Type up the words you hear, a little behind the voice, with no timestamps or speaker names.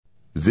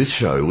This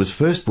show was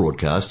first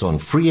broadcast on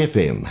Free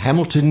FM,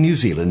 Hamilton, New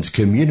Zealand's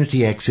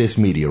community access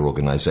media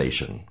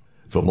organisation.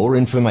 For more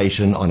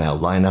information on our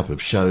lineup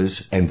of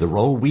shows and the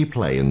role we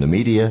play in the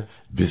media,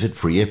 visit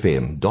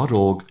freefm.org.nz.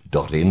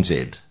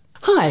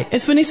 Hi,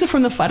 it's Vanessa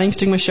from the Fighting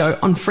Stigma Show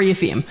on Free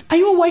FM. Are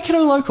you a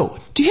Waikato local?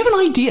 Do you have an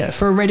idea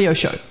for a radio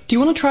show? Do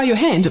you want to try your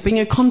hand at being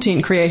a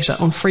content creator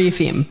on Free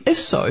FM? If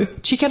so,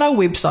 check out our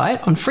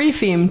website on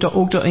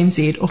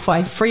freefm.org.nz or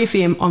find Free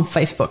FM on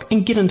Facebook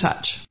and get in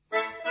touch.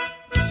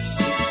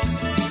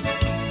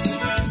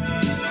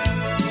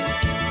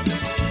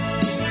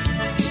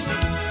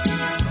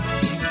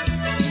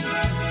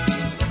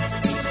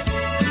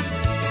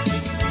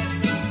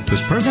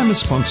 This program is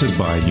sponsored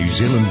by New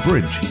Zealand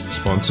Bridge,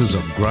 sponsors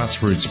of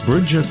grassroots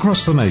bridge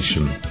across the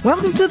nation.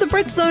 Welcome to the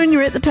Bridge Zone.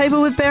 You're at the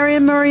table with Barry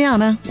and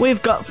Mariana.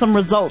 We've got some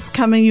results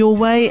coming your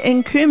way,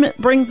 and Kermit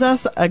brings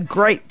us a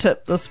great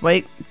tip this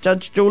week.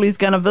 Judge Julie's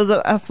going to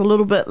visit us a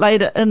little bit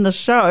later in the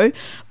show,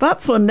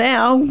 but for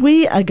now,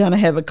 we are going to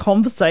have a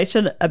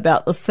conversation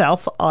about the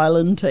South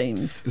Island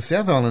teams. The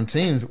South Island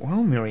teams,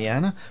 well,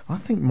 Mariana, I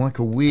think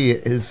Michael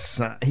Weir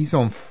is, he's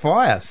on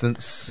fire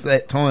since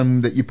that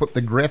time that you put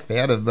the graph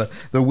out of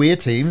the Weir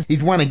teams.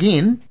 He's won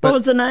again. What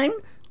was the name?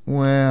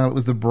 Well, it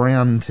was the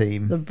Brown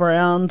team. The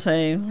Brown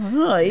team.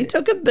 Oh, he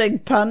took a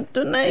big punt,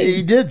 didn't he?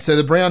 He did. So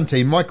the Brown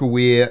team, Michael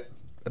Weir,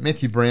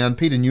 Matthew Brown,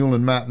 Peter Newell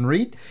and Martin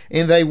Reid,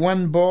 and they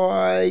won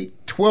by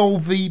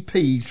 12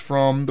 VPs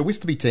from the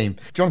Westerby team.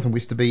 Jonathan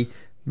Westerby,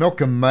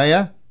 Malcolm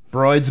Mayer,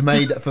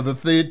 bridesmaid for the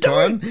third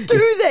time. Don't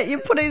do that. You're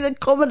putting the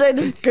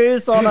commentator's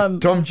curse on him.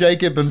 Tom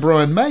Jacob and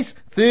Brian Mace.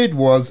 Third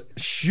was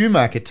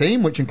Schumacher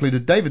team, which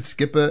included David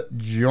Skipper,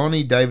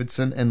 Johnny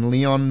Davidson and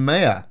Leon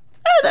Mayer.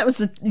 Oh, that was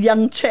the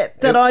young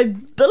chap that I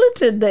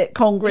billeted at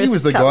Congress. He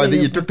was the guy that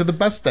you took to the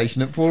bus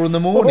station at 4 in the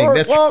morning. 4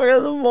 o'clock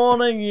in the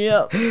morning,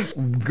 yep.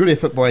 Good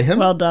effort by him.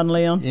 Well done,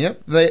 Leon.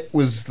 Yep, that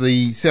was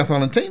the South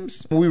Island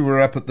teams. We were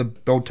up at the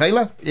Bell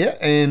Taylor, yeah,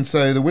 and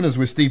so the winners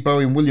were Steve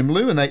Bowie and William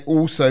Liu, and they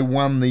also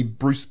won the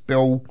Bruce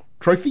Bell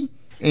Trophy.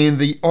 And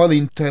the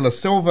Eileen Taylor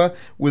Silver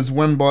was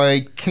won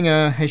by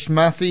Kinga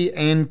Hashmasi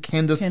and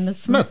Candice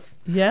Smith.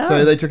 Yeah.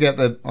 So they took out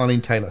the Eileen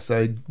Taylor,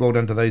 so well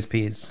done to those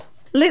pairs.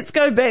 Let's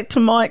go back to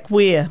Mike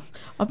Weir.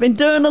 I've been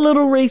doing a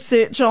little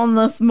research on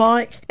this,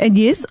 Mike. And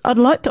yes, I'd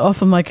like to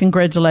offer my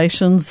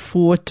congratulations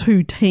for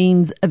 2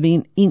 teams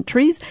event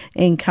entries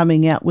and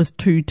coming out with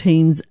 2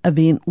 teams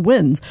event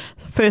wins.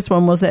 The first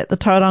one was at the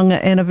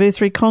Tauranga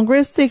Anniversary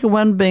Congress, second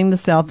one being the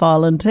South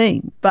Island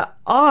team. But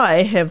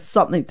I have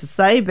something to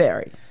say,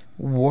 Barry.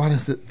 What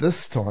is it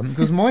this time?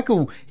 Because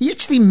Michael, he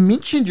actually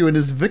mentioned you in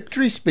his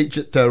victory speech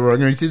at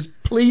Tauranga. He says,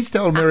 please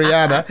tell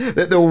Mariana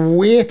that the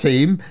Weir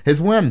team has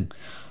won.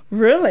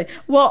 Really?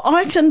 Well,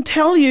 I can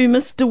tell you,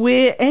 Mr.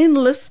 Weir and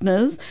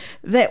listeners,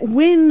 that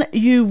when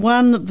you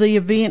won the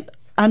event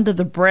under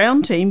the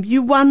Brown team,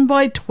 you won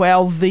by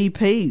 12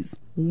 VPs.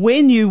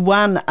 When you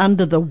won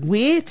under the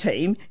Weir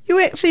team,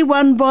 you actually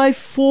won by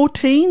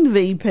 14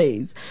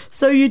 VPs.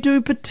 So you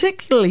do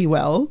particularly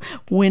well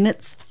when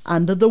it's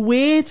under the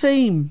Weir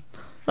team.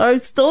 So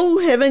still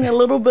having a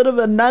little bit of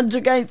a nudge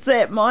against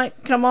that,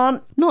 Mike. Come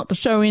on. Not to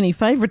show any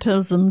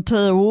favouritism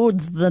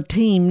towards the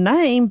team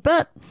name,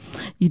 but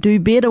you do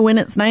better when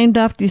it's named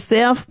after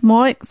yourself,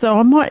 Mike. So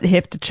I might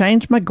have to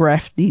change my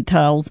graph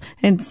details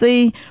and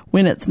see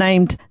when it's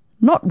named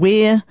not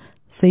Weir,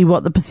 see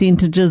what the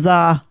percentages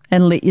are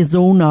and let yous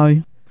all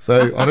know.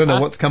 So I don't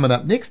know what's coming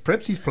up next.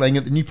 Perhaps he's playing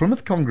at the New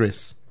Plymouth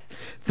Congress.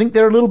 I think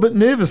they're a little bit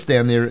nervous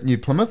down there at New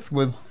Plymouth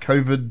with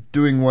COVID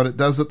doing what it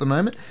does at the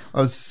moment.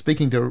 I was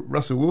speaking to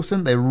Russell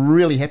Wilson. They're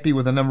really happy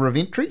with the number of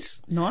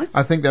entries. Nice.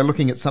 I think they're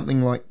looking at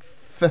something like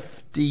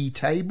 50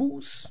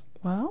 tables.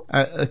 Wow.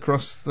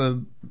 Across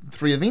the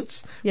 3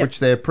 events, yep, which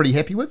they're pretty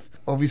happy with.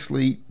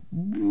 Obviously,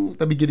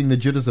 they'll be getting the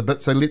jitters a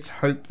bit, so let's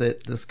hope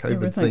that this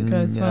COVID thing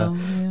goes well,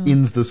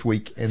 ends this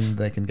week and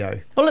they can go.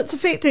 Well, it's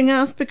affecting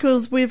us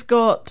because we've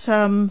got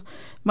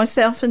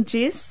myself and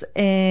Jess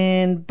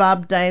and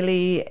Barb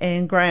Daly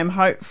and Graham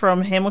Hope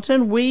from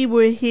Hamilton. We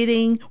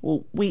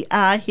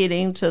are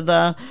heading to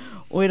the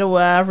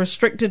Ottawa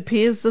Restricted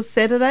Pairs this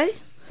Saturday.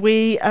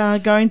 We are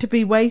going to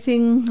be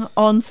waiting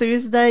on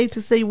Thursday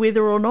to see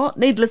whether or not,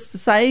 needless to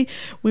say,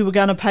 we were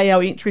going to pay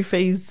our entry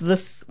fees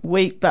this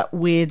week, but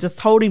we're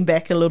just holding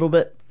back a little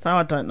bit, so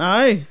I don't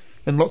know.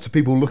 And lots of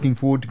people looking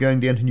forward to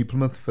going down to New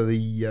Plymouth for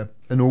the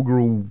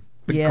inaugural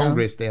big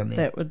Congress down there.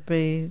 That would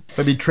be...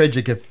 It'd be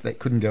tragic if that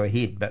couldn't go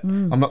ahead, but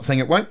I'm not saying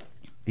it won't.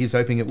 He's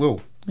hoping it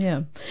will.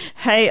 Yeah.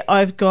 Hey,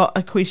 I've got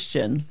a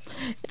question.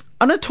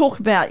 I'm going to talk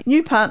about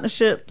new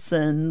partnerships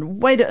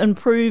and way to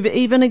improve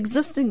even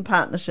existing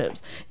partnerships.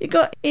 You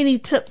got any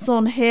tips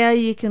on how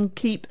you can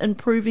keep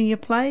improving your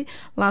play?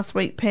 Last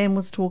week, Pam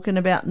was talking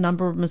about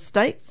number of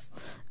mistakes,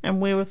 and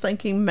we were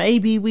thinking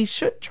maybe we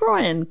should try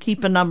and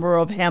keep a number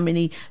of how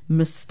many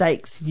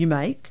mistakes you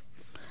make.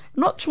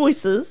 Not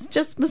choices,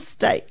 just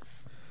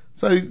mistakes.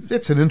 So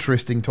that's an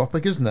interesting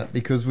topic, isn't it?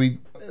 Because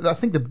I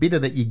think the better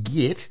that you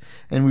get,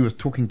 and we were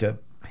talking to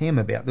Pam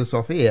about this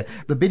off air,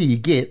 the better you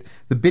get,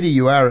 the better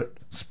you are at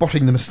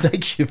spotting the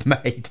mistakes you've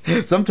made.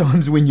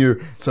 Sometimes when you're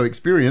so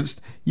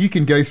experienced, you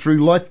can go through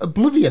life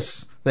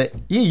oblivious that,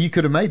 you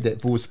could have made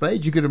that 4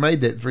 spades, you could have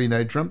made that 3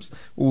 no trumps,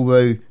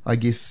 although I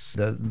guess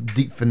the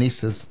deep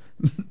finesse has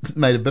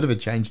made a bit of a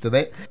change to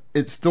that.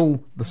 It's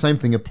still the same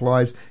thing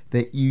applies,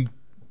 that you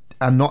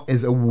are not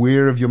as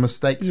aware of your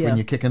mistakes when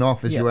you're kicking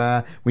off as you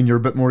are when you're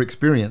a bit more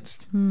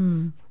experienced.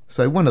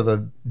 So one of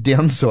the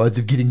downsides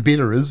of getting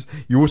better is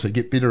you also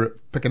get better at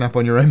picking up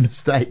on your own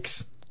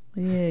mistakes.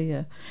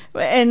 Yeah.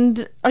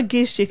 And I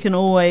guess you can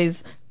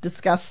always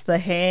discuss the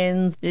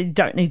hands. You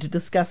don't need to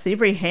discuss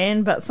every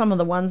hand, but some of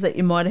the ones that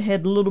you might have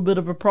had a little bit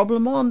of a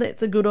problem on,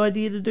 that's a good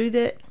idea to do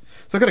that.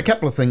 So I've got a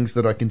couple of things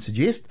that I can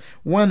suggest.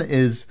 One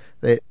is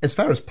that as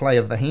far as play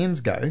of the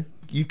hands go,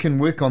 you can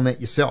work on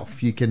that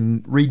yourself. You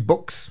can read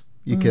books.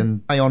 You can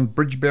play on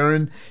Bridge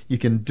Baron. You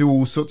can do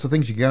all sorts of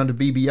things. You can go into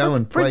BBO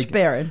and play. Bridge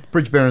Baron?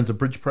 Bridge Baron's a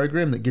bridge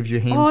program that gives you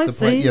hands to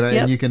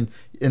play.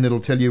 And it'll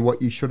tell you what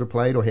you should have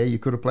played or how you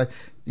could have played.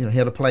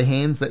 How to play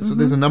hands.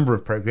 There's a number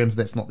of programs.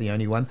 That's not the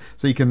only one.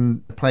 So you can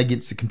play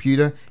against the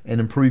computer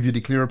and improve your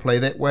declarer play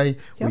that way.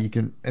 Or you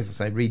can, as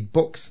I say, read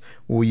books.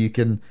 Or you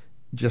can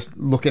just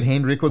look at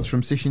hand records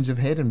from sessions you've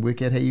had and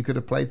work out how you could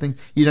have played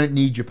things. You don't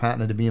need your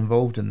partner to be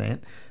involved in that.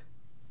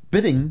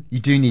 Bidding, you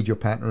do need your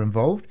partner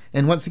involved.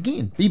 And once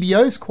again,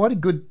 BBO is quite a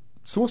good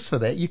source for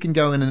that. You can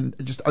go in and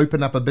just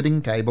open up a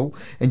bidding table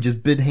and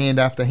just bid hand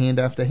after hand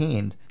after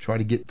hand, try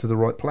to get to the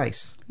right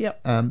place.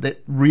 That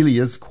really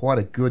is quite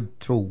a good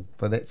tool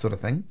for that sort of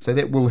thing. So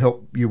that will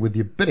help you with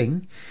your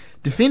bidding.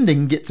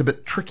 Defending gets a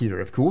bit trickier,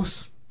 of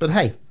course. But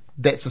hey,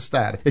 that's a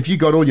start. If you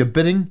got all your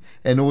bidding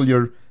and all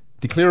your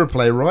declarer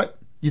play right,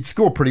 you'd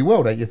score pretty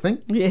well, don't you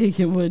think? Yeah,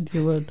 you would.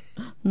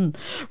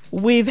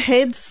 We've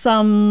had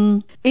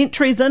some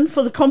entries in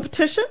for the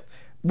competition.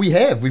 We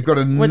have. We've got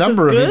a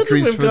number of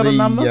entries for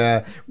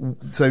the...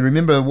 so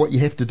remember what you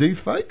have to do,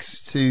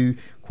 folks, to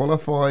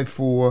qualify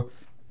for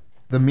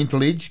the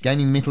Mental Edge,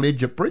 Gaining Mental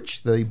Edge at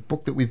Bridge, the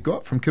book that we've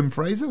got from Kim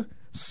Fraser,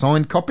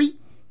 signed copy.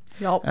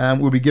 Yep.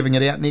 We'll be giving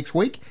it out next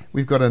week.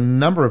 We've got a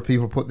number of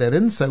people put that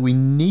in, so we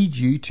need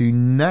you to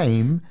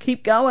name...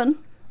 Keep going.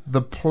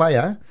 ...the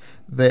player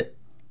that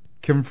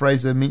Kim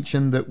Fraser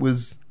mentioned that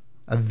was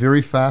a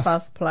very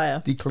fast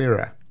player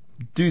declarer.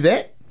 Do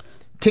that.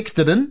 Text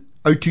it in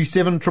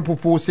 027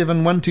 447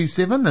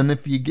 127, and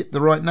if you get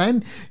the right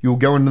name, you'll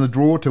go into the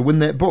draw to win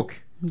that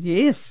book.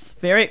 Yes,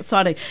 very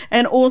exciting.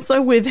 And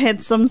also we've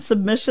had some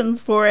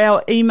submissions for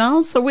our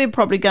emails, so we're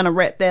probably going to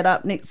wrap that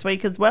up next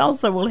week as well.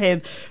 So we'll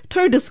have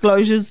 2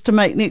 disclosures to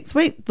make next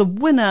week. The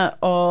winner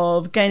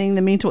of Gaining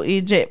the Mental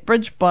Edge at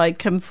Bridge by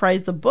Kim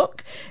Fraser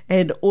book,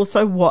 and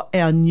also what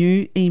our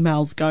new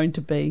email's going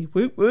to be.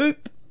 Whoop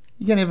whoop.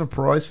 You going to have a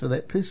prize for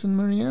that person,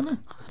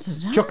 Mariana? I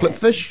don't know. Chocolate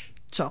fish?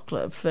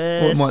 Chocolate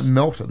fish. Or it might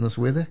melt in this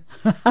weather.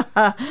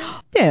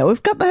 Yeah,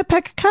 we've got that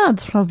pack of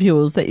cards for our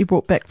viewers that you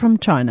brought back from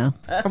China.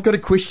 I've got a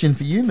question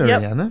for you,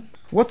 Mariana.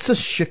 What's a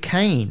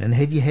chicane, and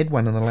have you had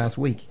one in the last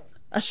week?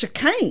 A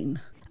chicane?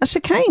 A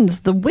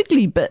chicane's the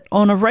wiggly bit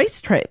on a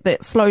racetrack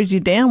that slows you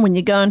down when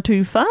you're going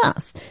too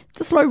fast.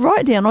 To slow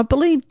right down, I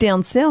believe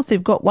down south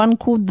they've got one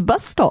called the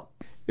bus stop.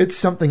 It's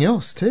something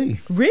else too.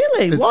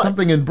 Really? It's what?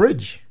 Something in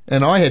Bridge.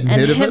 And I hadn't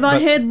heard of it. Have I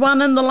had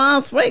one in the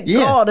last week? Yeah.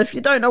 God, if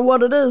you don't know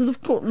what it is,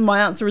 of course, my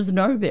answer is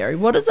no, Barry.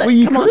 What is it?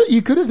 Well,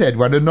 you could have had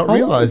one and not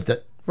realised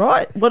it.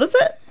 Right. What is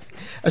it?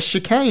 A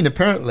chicane,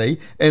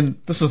 apparently, and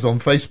this was on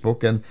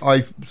Facebook, and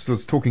I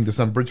was talking to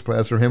some bridge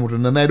players from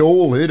Hamilton, and they'd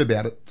all heard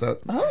about it. So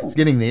it's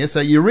getting there. So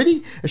you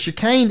ready? A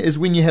chicane is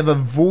when you have a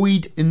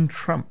void in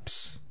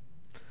trumps.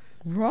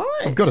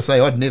 Right. I've got to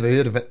say, I'd never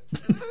heard of it.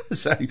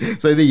 So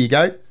there you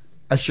go.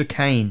 A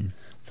chicane.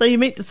 So you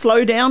meant to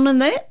slow down in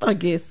that, I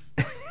guess.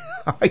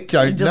 I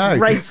don't know. Just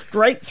race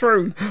straight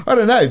through. I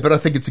don't know, but I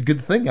think it's a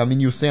good thing. I mean,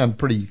 you'll sound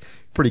pretty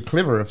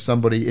clever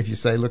if you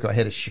say, look, I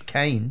had a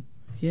chicane.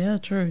 Yeah,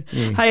 true.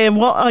 Yeah. Hey, and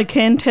what I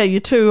can tell you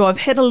too, I've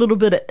had a little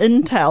bit of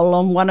intel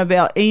on one of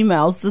our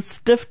emails, the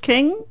Stiff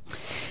King.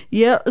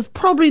 Yeah, it's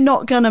probably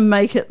not going to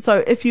make it.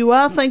 So if you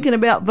are thinking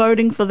about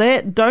voting for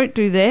that, don't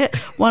do that.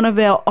 One of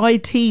our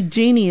IT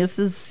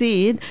geniuses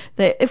said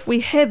that if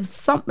we have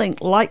something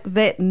like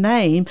that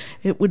name,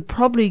 it would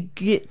probably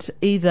get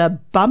either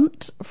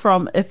bumped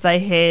from if they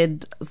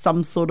had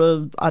some sort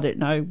of, I don't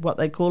know what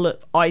they call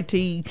it,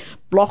 IT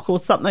block or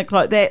something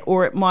like that,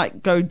 or it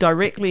might go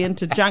directly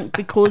into junk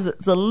because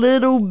it's a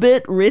little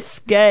bit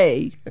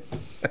risque.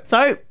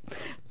 So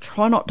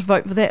try not to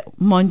vote for that.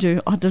 Mind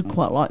you, I did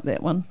quite like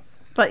that one.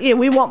 But yeah,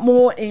 we want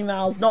more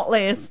emails, not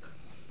less.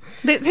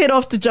 Let's head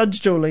off to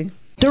Judge Julie.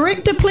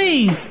 Director,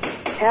 please.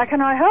 How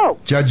can I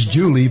help? Judge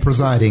Julie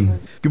presiding.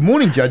 Good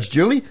morning, Judge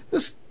Julie.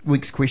 This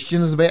week's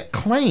question is about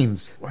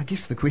claims. I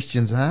guess the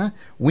questions are,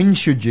 when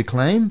should you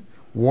claim,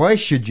 why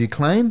should you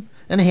claim,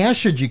 and how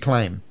should you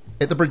claim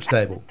at the bridge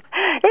table?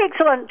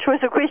 Excellent choice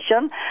of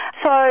question.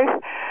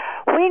 So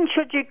When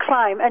should you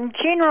claim? In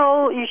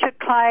general, you should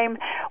claim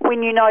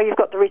when you know you've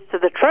got the rest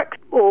of the tricks,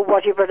 or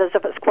whatever it is,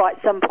 if it's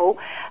quite simple.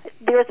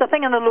 There is a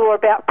thing in the law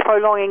about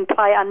prolonging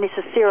play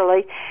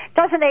unnecessarily.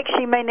 Doesn't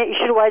actually mean that you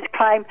should always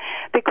claim,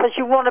 because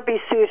you want to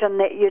be certain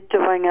that you're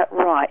doing it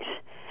right.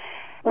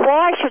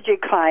 Why should you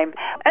claim?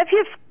 If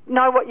you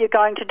know what you're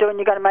going to do and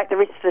you're going to make the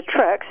rest of the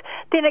tricks,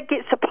 then it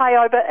gets the play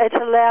over. It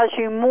allows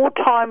you more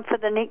time for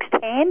the next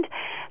hand.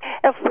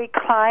 If we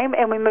claim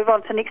and we move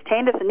on to the next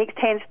hand, if the next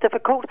hand's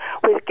difficult,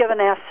 we've given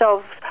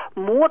ourselves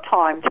more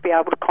time to be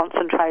able to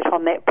concentrate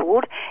on that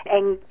board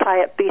and play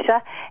it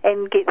better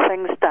and get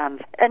things done.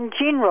 In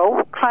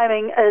general,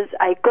 claiming is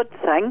a good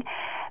thing,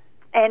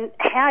 and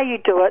how you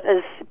do it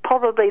is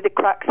probably the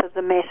crux of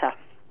the matter.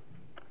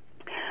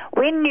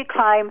 When you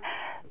claim,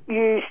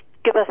 you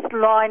give a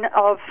line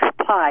of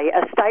play,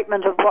 a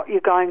statement of what you're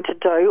going to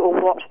do or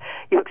what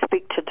you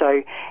expect to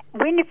do.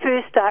 When you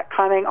first start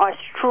claiming, I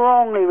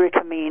strongly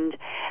recommend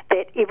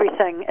that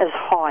everything is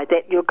high,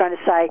 that you're going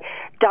to say,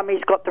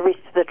 dummy's got the rest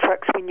of the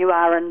tricks when you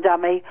are in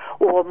dummy,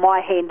 or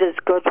my hand is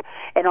good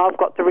and I've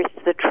got the rest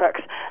of the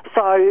tricks,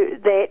 so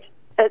that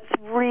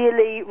it's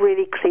really,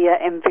 really clear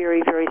and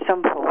very, very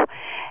simple.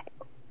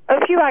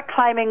 If you are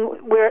claiming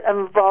where it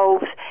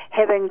involves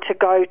having to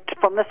go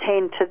from this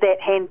hand to that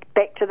hand,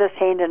 back to this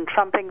hand, and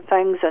trumping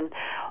things and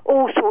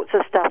all sorts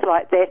of stuff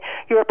like that,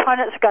 your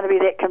opponent's going to be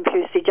that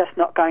confused, they're just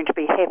not going to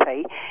be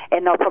happy,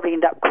 and they'll probably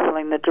end up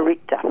calling the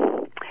director.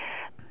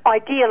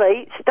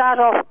 Ideally, start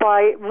off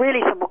by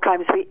really simple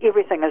claims where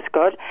everything is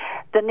good.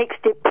 The next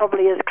step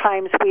probably is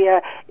claims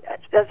where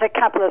there's a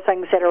couple of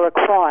things that are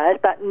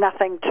required, but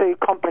nothing too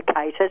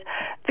complicated.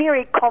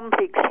 Very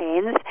complex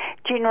hands,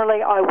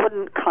 generally I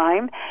wouldn't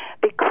claim,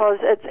 because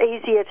it's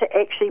easier to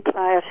actually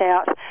play it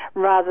out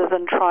rather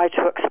than try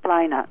to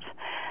explain it.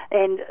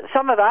 And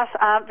some of us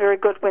aren't very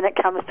good when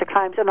it comes to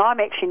claims, and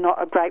I'm actually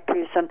not a great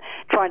person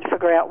trying to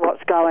figure out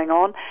what's going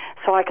on,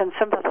 so I can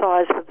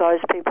sympathise with those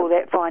people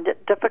that find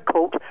it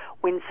difficult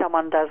when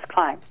someone does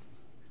claim.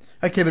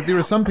 Okay, but there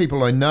are some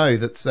people I know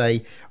that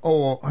say,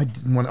 I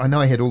know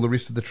I had all the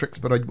rest of the tricks,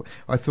 but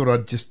I thought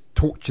I'd just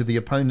torture the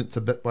opponents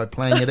a bit by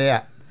playing it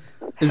out.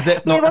 Is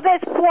that not... Yeah, well,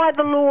 that's why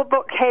the law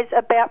book has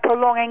about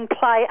prolonging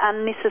play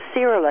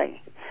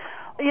unnecessarily.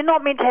 You're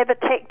not meant to have a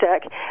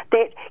tactic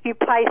that you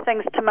play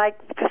things to make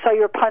so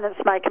your opponents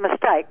make a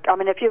mistake. I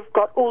mean, if you've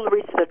got all the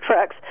rest of the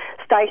tricks,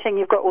 stating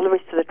you've got all the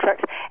rest of the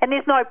tricks, and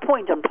there's no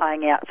point in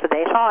playing out for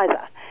that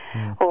either.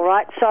 All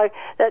right, so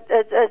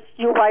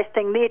you're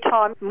wasting their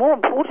time. More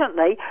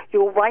importantly,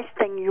 you're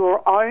wasting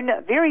your own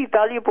very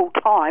valuable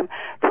time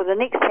for the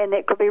next hand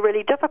that could be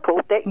really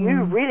difficult that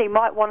you really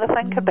might want to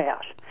think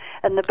about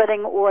in the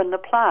bidding or in the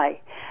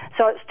play.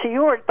 So it's to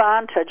your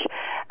advantage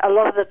a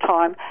lot of the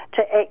time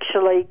to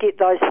actually get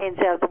those hands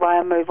out of the way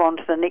and move on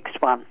to the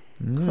next one.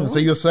 So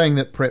you're saying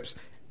that perhaps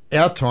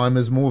our time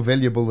is more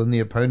valuable than the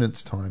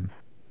opponent's time?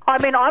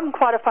 I mean, I'm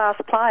quite a fast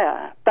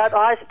player, but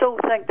I still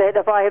think that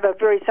if I have a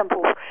very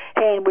simple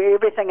hand where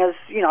everything is,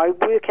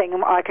 working,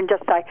 and I can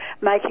just say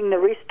making the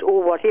rest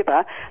or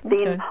whatever,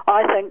 then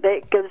I think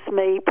that gives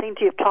me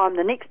plenty of time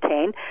the next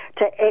hand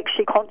to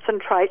actually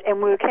concentrate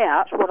and work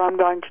out what I'm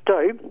going to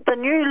do. The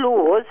new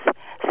laws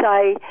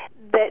say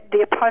that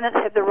the opponents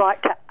have the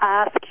right to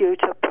ask you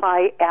to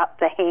play out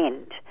the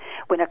hand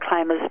when a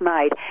claim is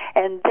made,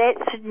 and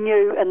that's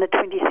new in the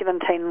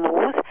 2017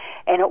 laws,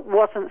 and it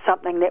wasn't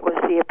something that was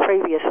there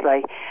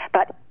previously.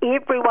 But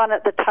everyone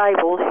at the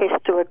table has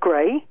to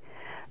agree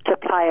to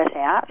play it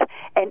out,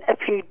 and if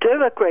you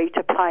do agree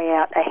to play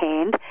out a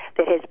hand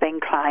that has been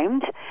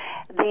claimed,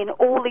 then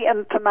all the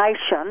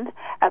information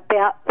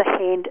about the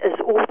hand is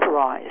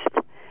authorised.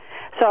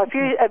 So if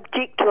you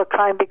object to a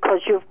claim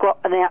because you've got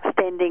an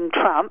outstanding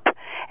trump,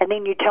 and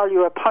then you tell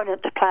your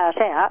opponent to play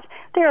it out,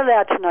 they're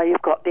allowed to know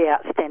you've got the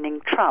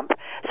outstanding trump.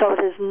 So it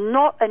is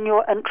not in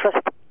your interest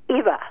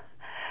ever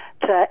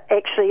to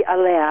actually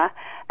allow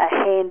a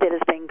hand that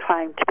has been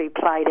claimed to be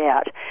played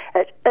out.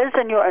 It is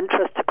in your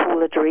interest to call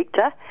the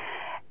director.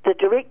 The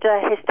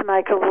director has to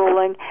make a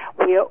ruling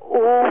where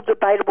all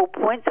debatable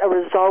points are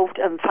resolved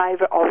in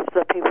favour of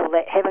the people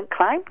that haven't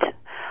claimed.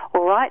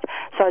 All right?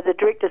 So the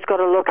director's got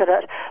to look at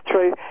it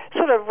through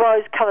sort of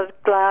rose-coloured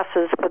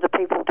glasses for the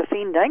people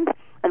defending,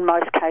 in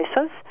most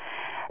cases,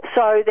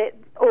 so that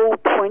all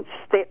points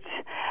that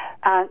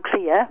aren't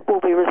clear will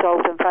be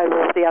resolved in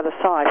favour of the other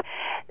side.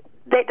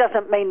 That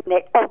doesn't mean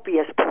that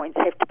obvious points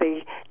have to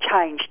be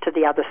changed to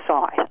the other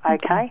side,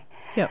 okay?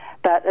 Yep.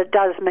 But it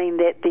does mean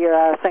that there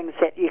are things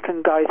that you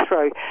can go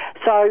through.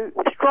 So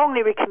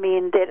strongly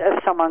recommend that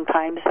if someone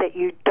claims that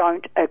you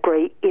don't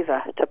agree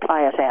ever to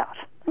play it out.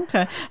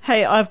 Okay.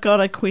 Hey, I've got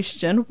a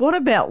question. What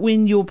about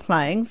when you're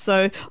playing?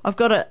 So I've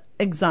got an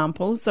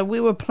example. So we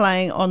were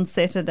playing on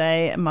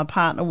Saturday and my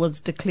partner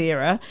was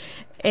declarer,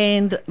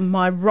 and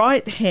my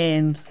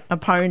right-hand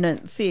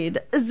opponent said,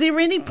 is there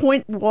any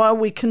point while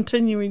we're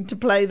continuing to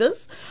play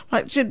this?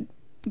 Like, she'd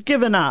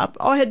given up.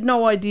 I had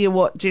no idea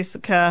what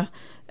Jessica,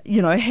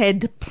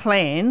 had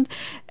planned.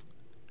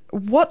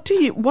 what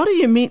are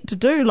you meant to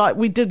do? Like,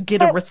 we did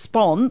get a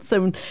response,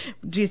 and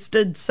Jess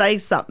did say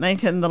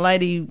something, and the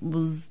lady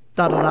was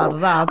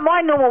da-da-da-da-da.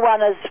 My normal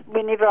one is,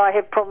 whenever I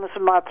have problems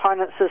with my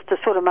opponents, is to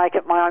sort of make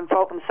it my own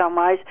fault in some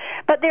ways.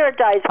 But there are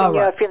days when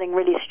you're feeling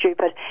really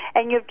stupid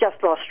and you've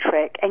just lost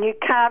track and you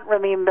can't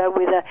remember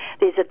whether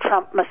there's a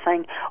trump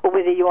missing or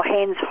whether your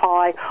hand's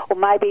high or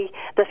maybe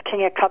this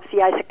king of clubs, the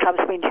ace of clubs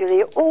went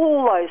earlier,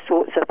 all those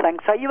sorts of things.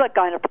 So you are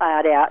going to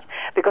play it out,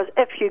 because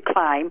if you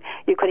claim,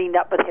 you could end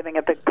up with having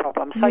a big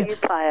problem. So you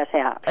play it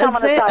out.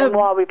 Someone is saying,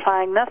 why are we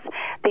playing this?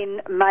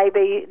 Then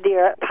maybe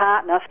their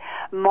partner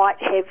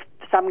might have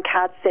some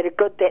cards that are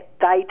good that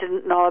they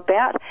didn't know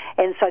about,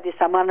 and so there's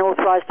some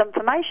unauthorised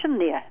information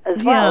there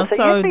as well. So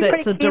you have to be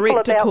that's pretty a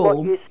direct careful about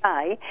call. what you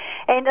say.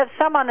 And if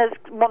someone is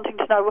wanting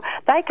to know,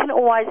 they can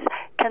always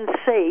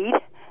concede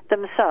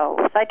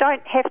themselves. They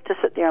don't have to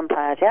sit there and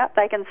play it out.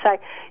 They can say,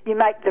 you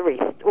make the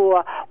rest,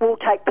 or we'll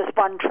take this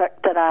one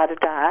trick,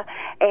 da-da-da-da,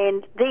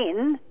 and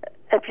then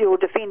if you're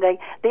defending,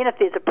 then if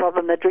there's a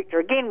problem, the director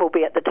again will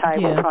be at the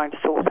table trying to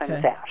sort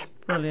things out.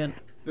 Brilliant.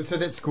 So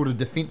that's called a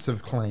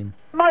defensive claim.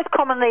 Most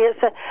commonly, it's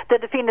the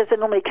defenders are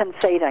normally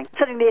conceding,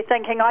 sitting there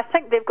thinking, I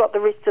think they've got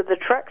the rest of the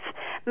tricks.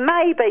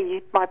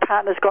 Maybe my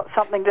partner's got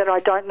something that I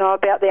don't know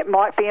about that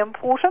might be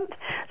important,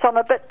 so I'm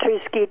a bit too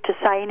scared to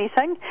say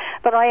anything.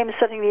 But I am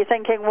sitting there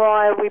thinking,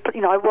 why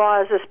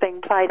is this being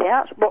played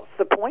out? What's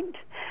the point?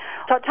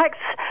 So it takes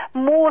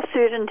more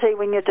certainty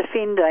when you're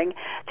defending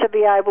to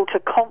be able to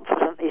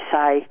confidently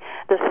say,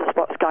 this is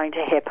what's going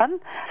to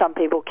happen. Some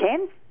people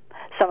can.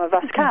 Some of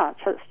us can't.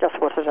 So it's just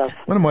what it is.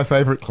 One of my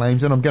favourite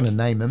claims, and I'm going to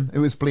name him, it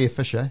was Blair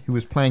Fisher, who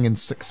was playing in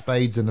 6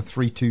 spades in a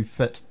 3-2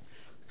 fit,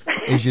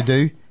 as you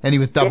do, and he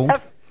was doubled.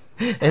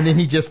 Yep. And then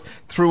he just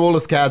threw all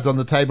his cards on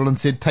the table and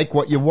said, take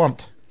what you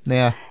want.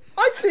 Now,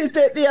 I said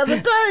that the other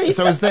day.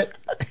 So is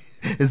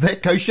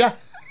that kosher?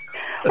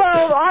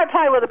 Well, I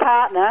play with a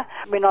partner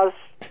when I was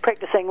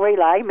practicing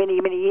relay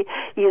many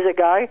years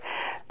ago.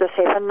 This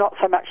happened, not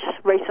so much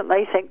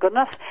recently, thank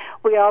goodness,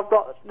 where I've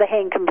got the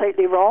hand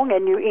completely wrong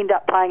and you end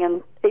up playing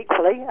in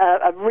equally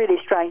a really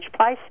strange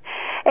place,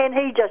 and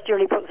he just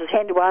generally puts his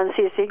hand away and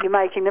says, you're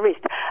making the rest.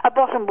 A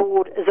bottom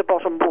board is a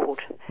bottom board.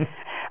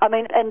 I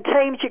mean, in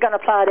teams you're going to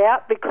play it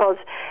out because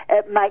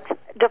it makes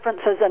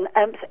differences in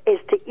imps as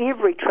to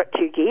every trick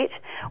you get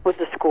with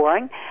the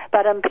scoring,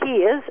 but in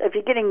pairs, if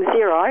you're getting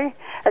 0,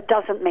 it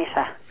doesn't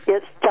matter.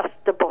 It's just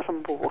the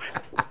bottom board.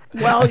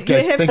 Well, you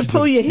have to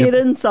pull your head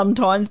in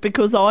sometimes,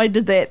 because I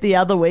did that the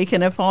other week,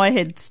 and if I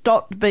had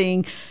stopped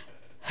being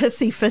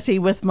hissy-fitty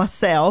with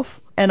myself,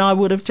 and I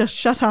would have just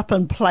shut up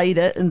and played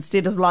it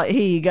instead of like,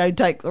 here you go,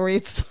 take the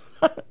rest,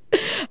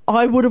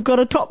 I would have got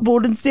a top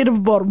board instead of a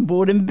bottom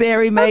board, and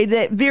Barry made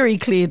that very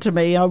clear to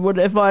me. I would,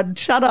 if I'd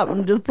shut up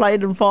and just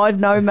played in 5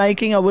 no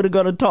making, I would have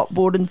got a top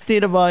board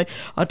instead of I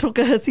took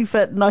a hissy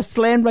fit and I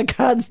slammed my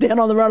cards down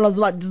on the run. I was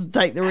like, just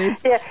take the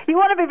rest. Yeah, you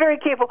want to be very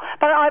careful,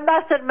 but I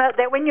must admit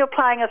that when you're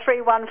playing a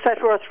 3-1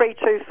 fit or a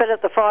 3-2 fit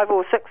at the 5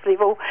 or 6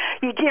 level,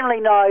 you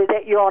generally know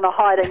that you're on a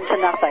hiding to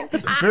nothing.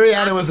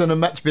 Mariana was in a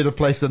much better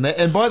place than that,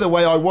 and by the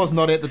way, I was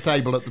not at the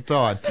table at the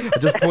time. I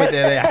just point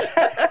that out.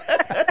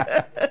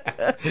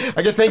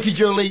 Okay, thank you,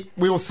 Julie.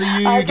 We will see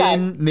you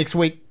again next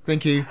week.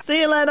 Thank you.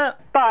 See you later.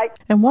 Bye.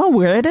 And while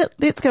we're at it,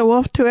 let's go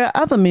off to our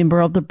other member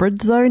of the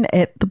Bridge Zone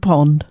at the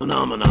pond.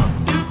 Phenomena.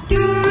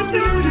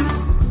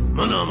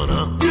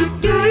 Phenomena.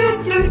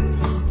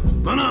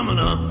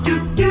 Phenomena.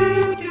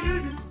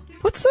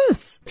 What's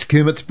this? It's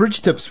Kermit's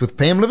Bridge Tips with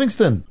Pam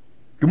Livingston.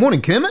 Good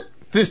morning, Kermit.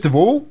 First of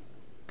all,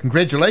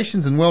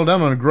 congratulations and well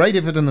done on a great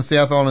effort in the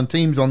South Island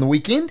teams on the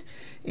weekend.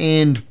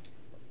 And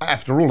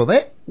after all of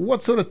that,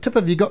 what sort of tip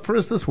have you got for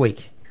us this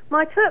week?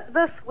 My tip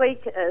this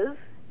week is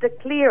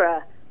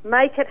declarer.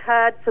 Make it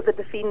hard for the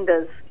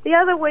defenders. The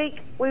other week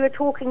we were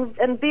talking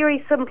in very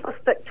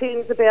simplistic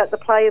terms about the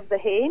play of the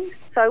hand.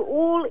 So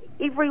all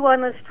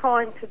everyone is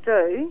trying to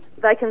do,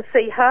 they can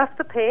see half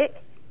the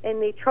pack and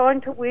they're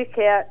trying to work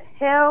out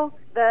how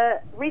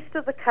the rest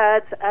of the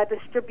cards are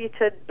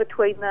distributed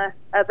between the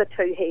other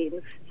 2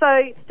 hands.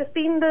 So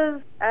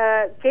defenders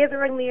are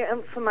gathering their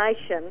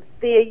information.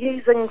 They're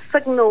using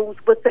signals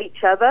with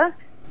each other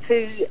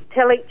to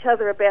tell each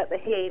other about the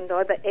hand,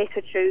 either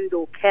attitude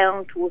or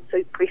count or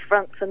suit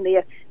preference, and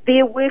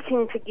they're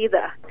working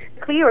together.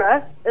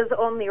 Clearer is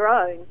on their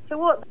own. So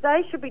what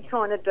they should be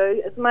trying to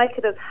do is make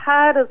it as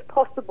hard as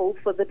possible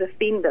for the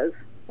defenders.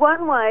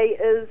 One way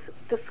is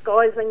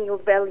disguising your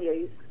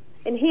values.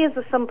 And here's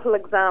a simple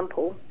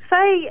example.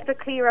 Say the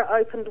clearer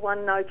opened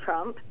 1 no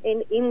trump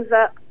and ends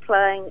up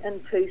playing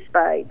in 2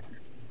 spades.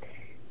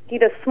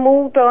 Get a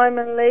small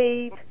diamond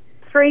lead,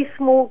 3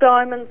 small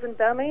diamonds and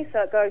dummy,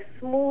 so it goes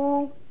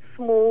small,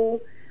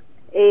 small,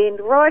 and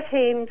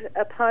right-hand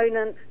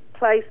opponent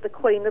plays the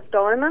queen of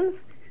diamonds.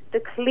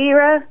 The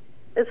clearer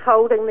is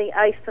holding the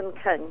ace and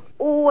king.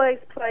 Always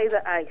play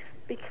the ace,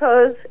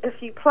 because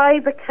if you play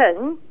the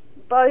king,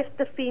 both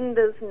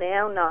defenders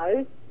now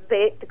know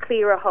that the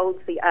clearer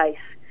holds the ace,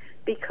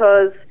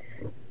 because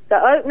the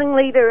opening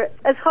leader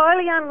is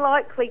highly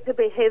unlikely to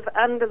have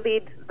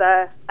underled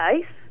the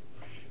ace,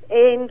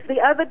 and the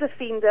other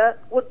defender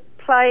would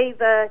play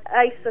the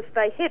ace if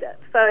they had it.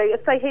 So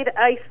if they had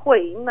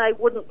ace-queen, they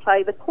wouldn't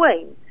play the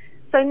queen.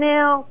 So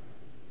now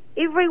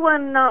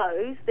everyone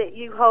knows that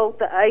you hold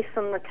the ace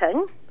and the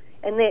king,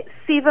 and that's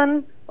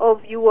 7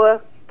 of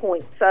your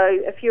points. So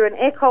if you're an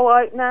Echo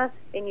opener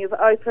and you've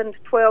opened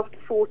 12 to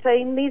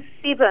 14, there's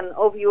 7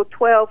 of your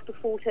 12 to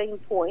 14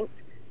 points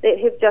that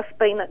have just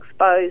been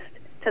exposed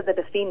to the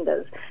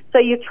defenders. So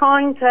you're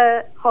trying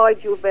to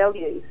hide your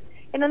values.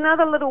 And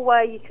another little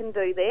way you can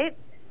do that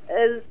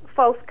is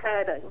false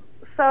carding.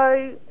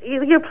 So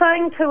you're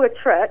playing to a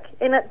trick,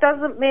 and it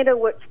doesn't matter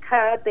which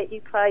card that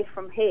you play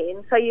from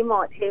hand. So you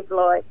might have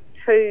like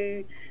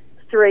 2,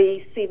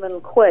 3,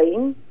 7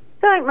 queen.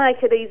 Don't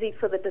make it easy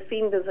for the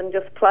defenders and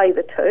just play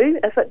the 2.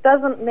 If it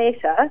doesn't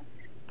matter,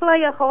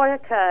 play a higher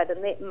card,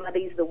 and that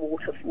muddies the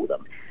water for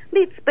them.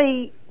 Let's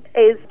be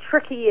as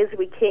tricky as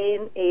we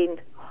can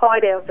and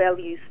hide our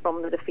values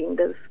from the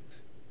defenders.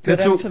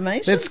 Good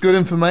information. That's good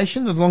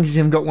information, as long as you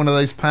haven't got one of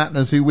those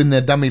partners who, when they're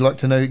dummy, like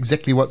to know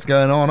exactly what's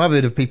going on. I've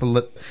heard of people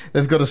that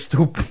they've got to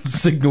still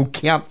signal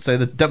count so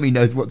the dummy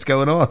knows what's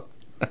going on.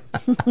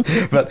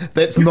 But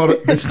that's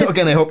not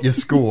going to help you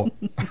score.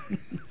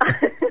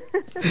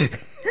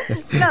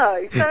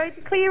 No, so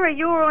Clara,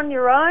 you're on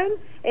your own,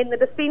 and the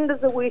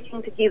defenders are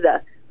working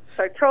together.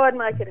 So try and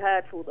make it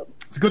hard for them.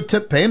 It's a good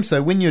tip, Pam.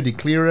 So when you're a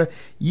declarer,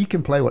 you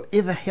can play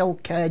whatever hell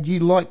card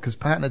you like because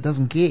partner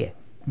doesn't care.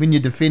 When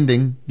you're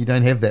defending, you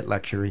don't have that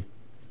luxury.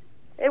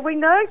 And we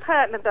know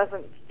partner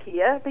doesn't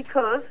care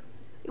because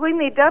when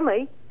they're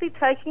dummy, they're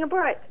taking a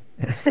break.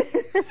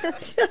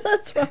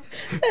 That's right.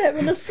 They're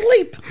having a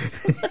sleep.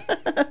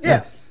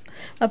 Yeah.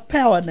 A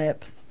power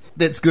nap.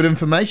 That's good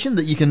information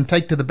that you can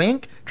take to the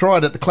bank. Try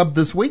it at the club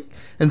this week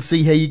and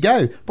see how you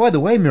go. By the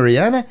way,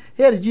 Mariana,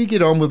 how did you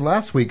get on with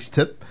last week's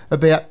tip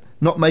about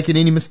not making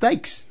any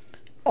mistakes?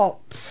 Oh,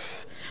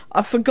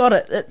 I forgot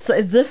it. It's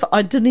as if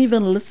I didn't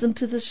even listen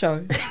to the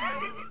show.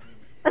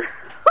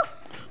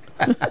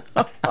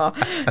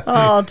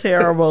 Oh,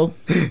 terrible.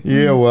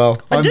 Yeah,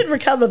 well. I did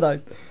recover, though.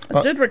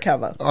 I did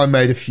recover. I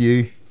made a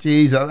few.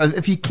 Geez,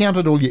 if you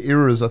counted all your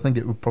errors, I think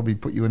it would probably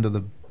put you into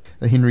the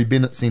Henry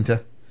Bennett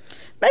Centre.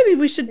 Maybe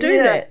we should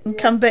do that and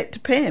come back to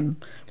Pam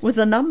with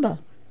a number.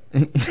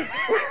 The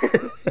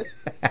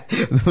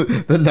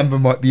number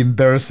might be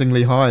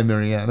embarrassingly high,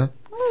 Mariana.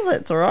 Oh,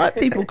 that's all right.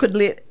 People could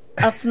let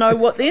us know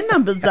what their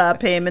numbers are,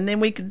 Pam, and then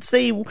we could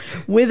see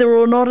whether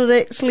or not it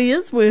actually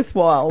is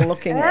worthwhile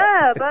looking at.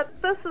 Yeah,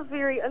 but this is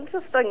very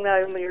interesting,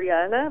 though,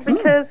 Mariana,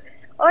 because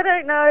I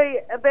don't know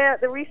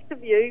about the rest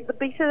of you. The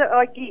better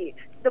I get,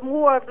 the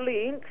more I've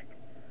learnt,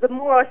 the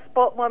more I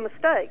spot my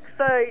mistakes.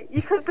 So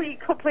you could be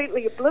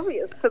completely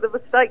oblivious to the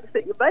mistakes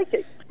that you're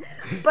making.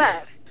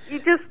 But you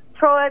just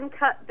try and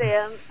cut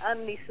down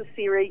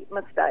unnecessary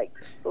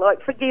mistakes,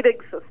 like forgetting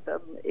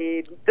system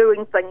and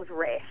doing things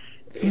rash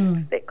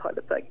and that kind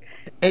of thing.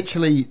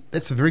 Actually,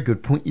 that's a very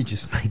good point you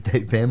just made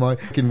there, Pam. I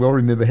can well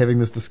remember having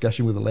this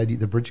discussion with a lady at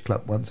the bridge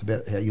club once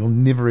about how you'll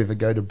never ever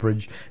go to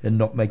bridge and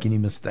not make any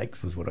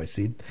mistakes, was what I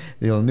said.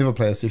 You'll never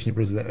play a session of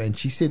bridge without that. And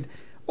she said,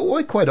 oh,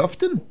 I quite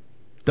often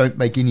don't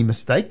make any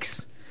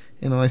mistakes.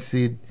 And I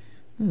said,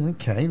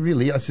 okay,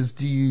 really? I says,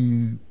 do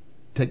you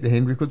take the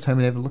hand records home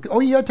and have a look?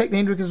 Oh, yeah, I take the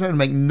hand records home and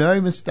make no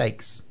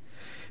mistakes.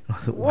 I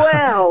thought,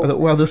 wow. I thought,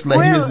 well, this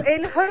lady is...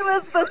 And who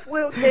is this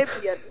world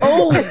champion?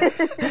 Oh,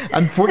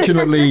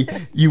 unfortunately,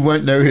 you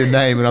won't know her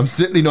name, and I'm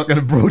certainly not going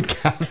to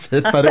broadcast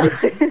it, but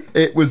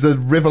it was a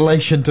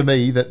revelation to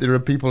me that there are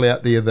people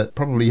out there that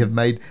probably have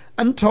made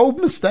untold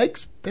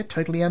mistakes. They're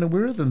totally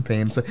unaware of them,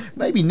 Pam. So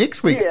maybe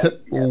next week's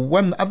tip, or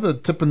one other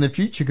tip in the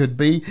future could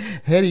be,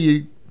 how do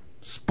you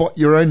spot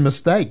your own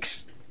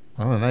mistakes?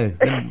 I don't know.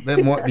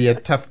 That might be a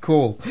tough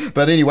call.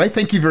 But anyway,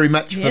 thank you very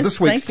much for this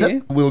week's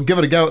tip. We'll give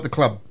it a go at the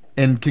club.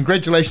 And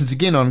congratulations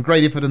again on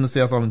great effort in the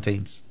South Island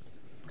teams.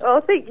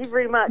 Oh, thank you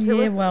very much.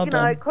 Yeah, well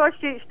done.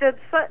 Christchurch did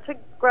such a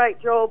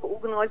great job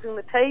organising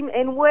the team,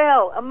 and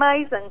wow,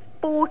 amazing,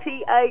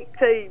 48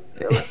 teams.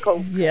 It was cool.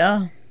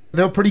 Yeah.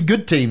 They were pretty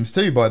good teams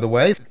too, by the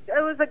way. It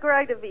was a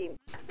great event.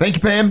 Thank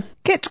you, Pam.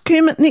 Catch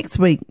Kermit next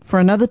week for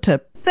another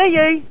tip. See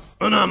you.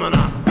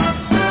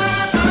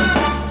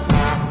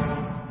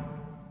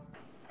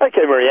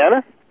 Okay,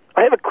 Mariana,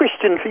 I have a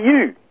question for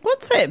you.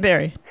 What's that,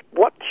 Barry?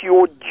 What's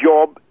your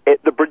job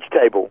at the bridge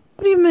table?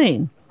 What do you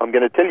mean? I'm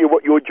going to tell you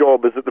what your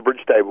job is at the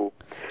bridge table.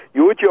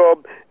 Your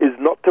job is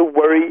not to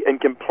worry and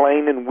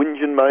complain and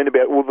whinge and moan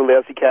about all the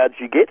lousy cards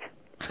you get.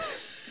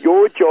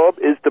 Your job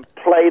is to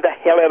play the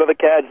hell out of the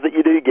cards that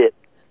you do get.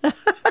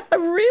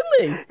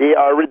 Really? Yeah,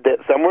 I read that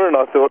somewhere and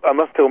I thought, I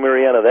must tell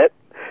Mariana that.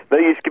 No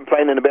use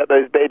complaining about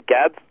those bad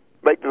cards.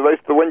 Make the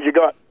most of the ones you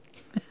got.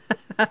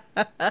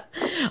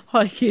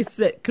 I guess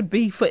that could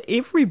be for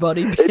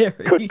everybody, Barry.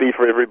 It could be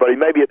for everybody.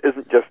 Maybe it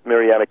isn't just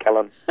Mariana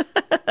Cullen.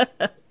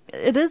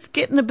 It is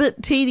getting a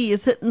bit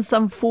tedious hitting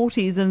some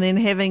 40s and then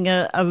having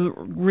a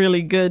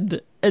really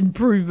good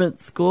improvement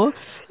score.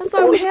 And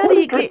so how do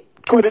you get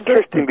quite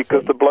interesting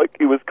because the bloke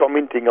who was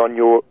commenting on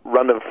your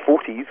run of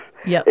 40s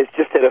has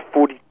just had a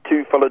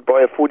 42 followed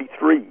by a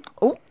 43.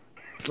 Oh,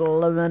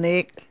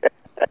 blimey.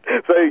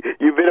 So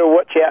you better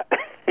watch out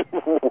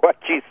what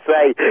you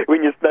say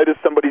when you notice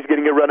somebody's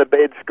getting a run of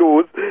bad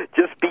scores.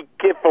 Just be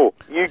careful.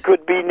 You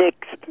could be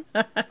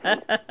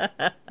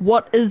next.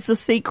 What is the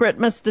secret,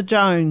 Mr.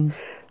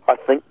 Jones? I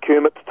think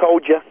Kermit's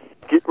told you.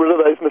 Get rid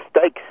of those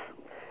mistakes.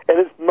 And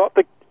it's not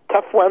the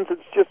tough ones,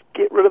 it's just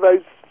get rid of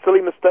those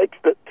silly mistakes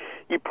that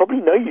you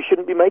probably know you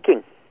shouldn't be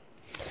making.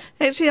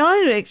 Actually,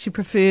 I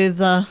prefer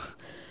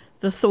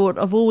the thought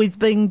of always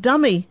being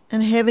dummy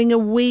and having a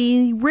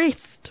wee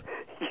rest.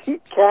 You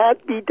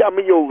can't be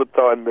dummy all the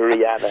time,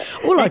 Mariana.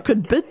 Well, I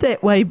could bid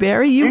that way,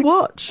 Barry. You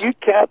watch. You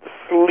can't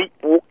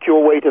sleepwalk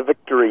your way to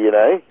victory, you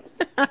know.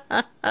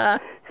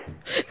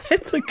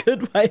 That's a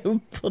good way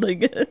of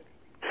putting it.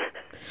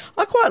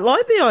 I quite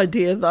like the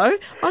idea, though.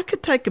 I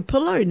could take a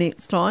pillow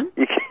next time.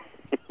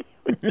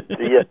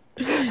 Yeah.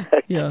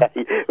 Yeah.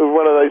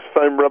 One of those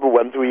foam rubber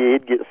ones where your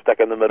head gets stuck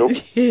in the middle.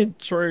 Yeah,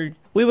 true.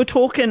 We were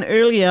talking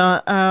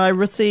earlier, I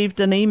received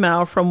an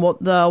email from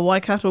the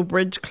Waikato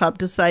Bridge Club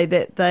to say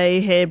that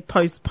they had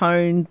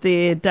postponed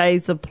their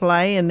days of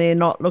play and they're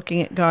not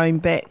looking at going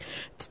back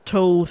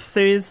till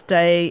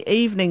Thursday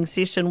evening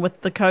session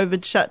with the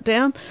COVID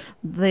shutdown.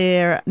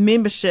 Their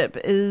membership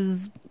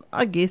is,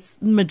 I guess,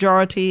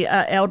 majority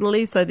are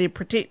elderly, so they're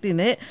protecting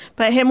that.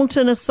 But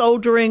Hamilton is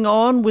soldiering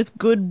on with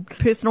good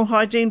personal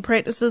hygiene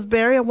practices,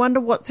 Barry. I wonder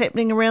what's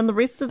happening around the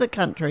rest of the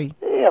country.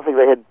 Yeah, I think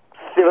they had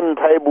 7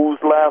 tables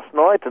last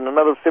night and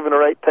another 7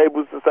 or 8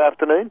 tables this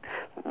afternoon.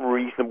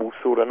 Reasonable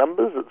sort of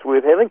numbers, it's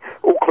worth having.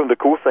 Auckland, of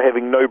course, are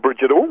having no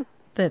bridge at all.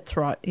 That's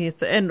right,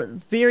 yes. And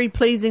it's very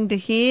pleasing to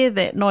hear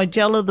that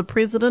Nigella, the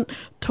president,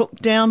 took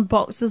down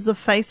boxes of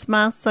face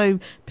masks, so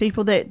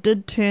people that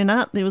did turn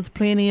up, there was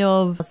plenty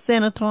of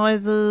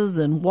sanitisers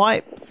and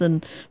wipes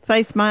and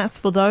face masks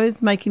for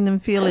those, making them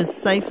feel as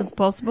safe as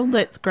possible.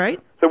 That's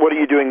great. So what are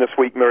you doing this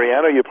week,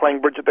 Mariana? Are you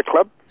playing bridge at the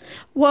club?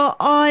 Well,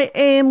 I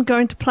am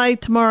going to play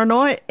tomorrow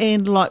night,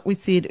 and like we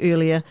said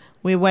earlier,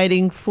 we're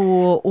waiting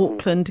for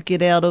Auckland to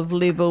get out of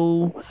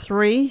level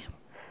 3.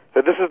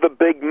 So this is the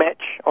big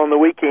match on the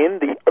weekend.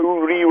 The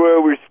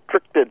Orewa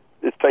Restricted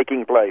is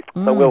taking place.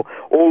 So we'll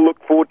all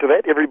look forward to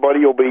that.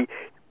 Everybody will be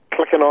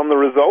clicking on the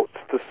results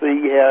to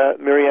see how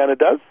Mariana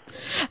does.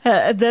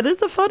 That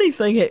is a funny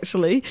thing,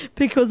 actually,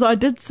 because I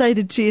did say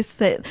to Jess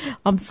that,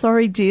 I'm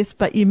sorry, Jess,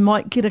 but you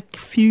might get a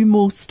few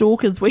more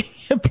stalkers when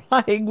you're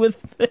playing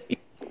with me.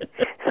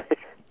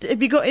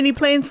 Have you got any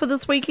plans for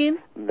this weekend?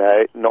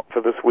 No, not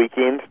for this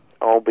weekend.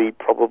 I'll be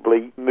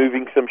probably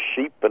moving some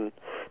sheep and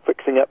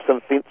fixing up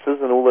some fences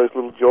and all those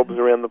little jobs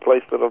around the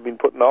place that I've been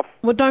putting off.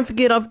 Well, don't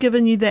forget I've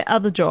given you that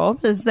other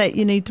job, is that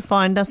you need to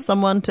find us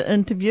someone to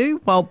interview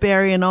while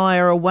Barry and I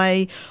are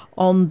away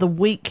on the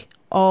week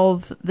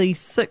of the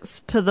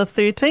 6th to the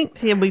 13th.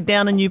 He'll be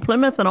down in New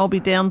Plymouth and I'll be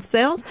down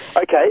south.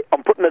 Okay,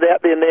 I'm putting it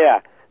out there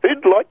now.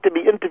 Who'd like to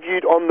be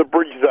interviewed on the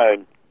Bridge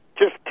Zone?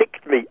 Just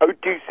text me,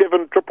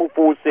 027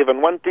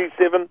 447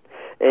 127,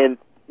 and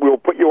we'll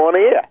put you on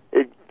air.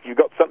 If you've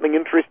got something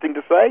interesting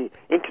to say,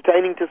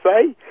 entertaining to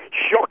say,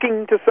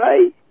 shocking to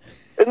say,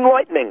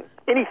 enlightening,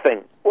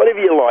 anything, whatever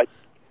you like,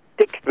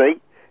 text me.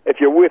 If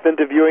you're worth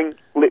interviewing,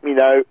 let me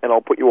know and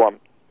I'll put you on.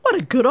 What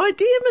a good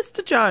idea,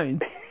 Mr.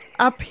 Jones.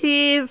 Up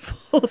here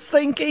for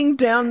thinking,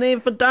 down there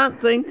for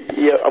dancing.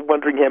 Yeah, I'm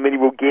wondering how many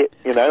we'll get.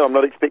 You know, I'm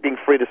not expecting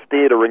Fred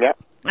Astaire to ring up.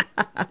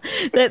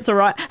 That's all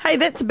right. Hey,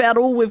 that's about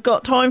all we've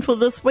got time for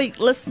this week,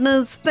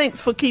 listeners. Thanks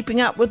for keeping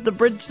up with the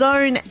Bridge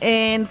Zone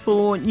and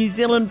for New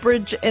Zealand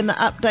Bridge and the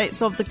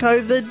updates of the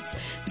COVIDs.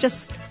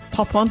 Just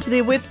pop onto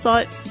their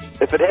website.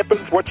 If it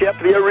happens, watch out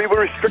for the Orewa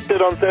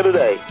Restricted on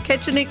Saturday.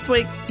 Catch you next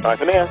week. Bye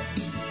for now.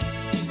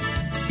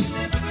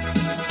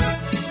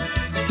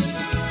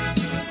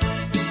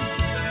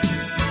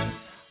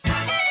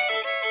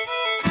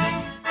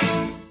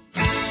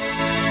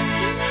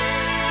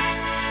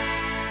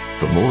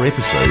 For more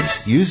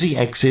episodes, use the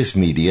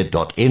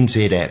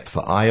accessmedia.nz app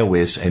for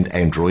iOS and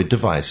Android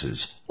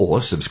devices,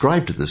 or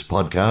subscribe to this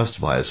podcast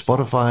via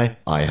Spotify,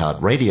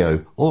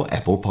 iHeartRadio, or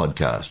Apple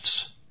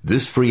Podcasts.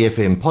 This Free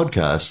FM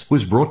podcast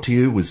was brought to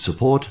you with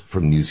support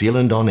from New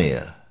Zealand On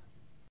Air.